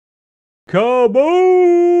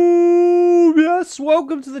Kaboom! Yes,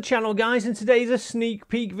 welcome to the channel, guys, and today's a sneak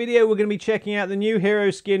peek video. We're going to be checking out the new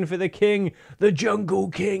hero skin for the king, the Jungle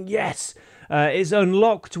King. Yes, it's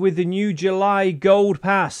unlocked with the new July gold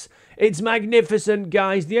pass. It's magnificent,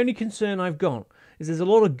 guys. The only concern I've got is there's a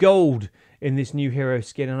lot of gold in this new hero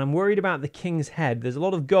skin, and I'm worried about the king's head. There's a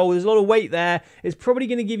lot of gold, there's a lot of weight there. It's probably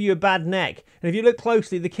going to give you a bad neck. And if you look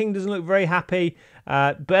closely, the king doesn't look very happy.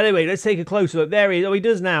 But anyway, let's take a closer look. There he is. Oh, he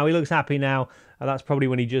does now. He looks happy now. That's probably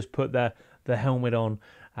when he just put the helmet on.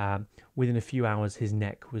 Within a few hours, his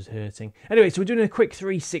neck was hurting. Anyway, so we're doing a quick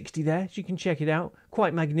 360 there, so you can check it out.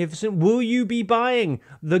 Quite magnificent. Will you be buying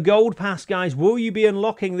the gold pass, guys? Will you be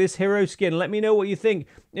unlocking this hero skin? Let me know what you think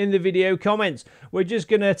in the video comments. We're just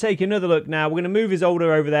going to take another look now. We're going to move his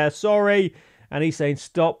altar over there. Sorry. And he's saying,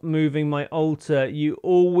 stop moving my altar. You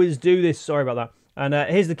always do this. Sorry about that. And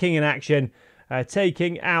here's the king in action,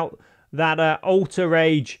 taking out that altar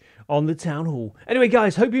rage on the town hall. Anyway,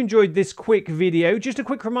 guys, hope you enjoyed this quick video. Just a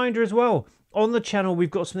quick reminder as well, on the channel we've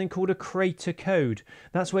got something called a creator code.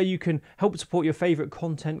 That's where you can help support your favorite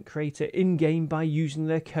content creator in-game by using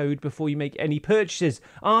their code before you make any purchases.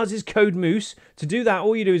 Ours is Code Moose. To do that,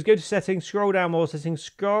 all you do is go to settings, scroll down more settings,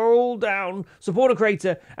 scroll down, support a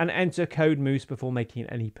creator, and enter Code Moose before making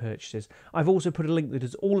any purchases. I've also put a link that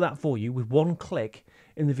does all of that for you with one click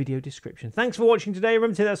in the video description. Thanks for watching today.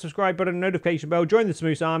 Remember to hit that subscribe button and notification bell. Join the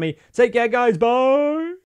Moose Army. Take care, guys.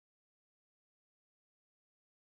 Bye.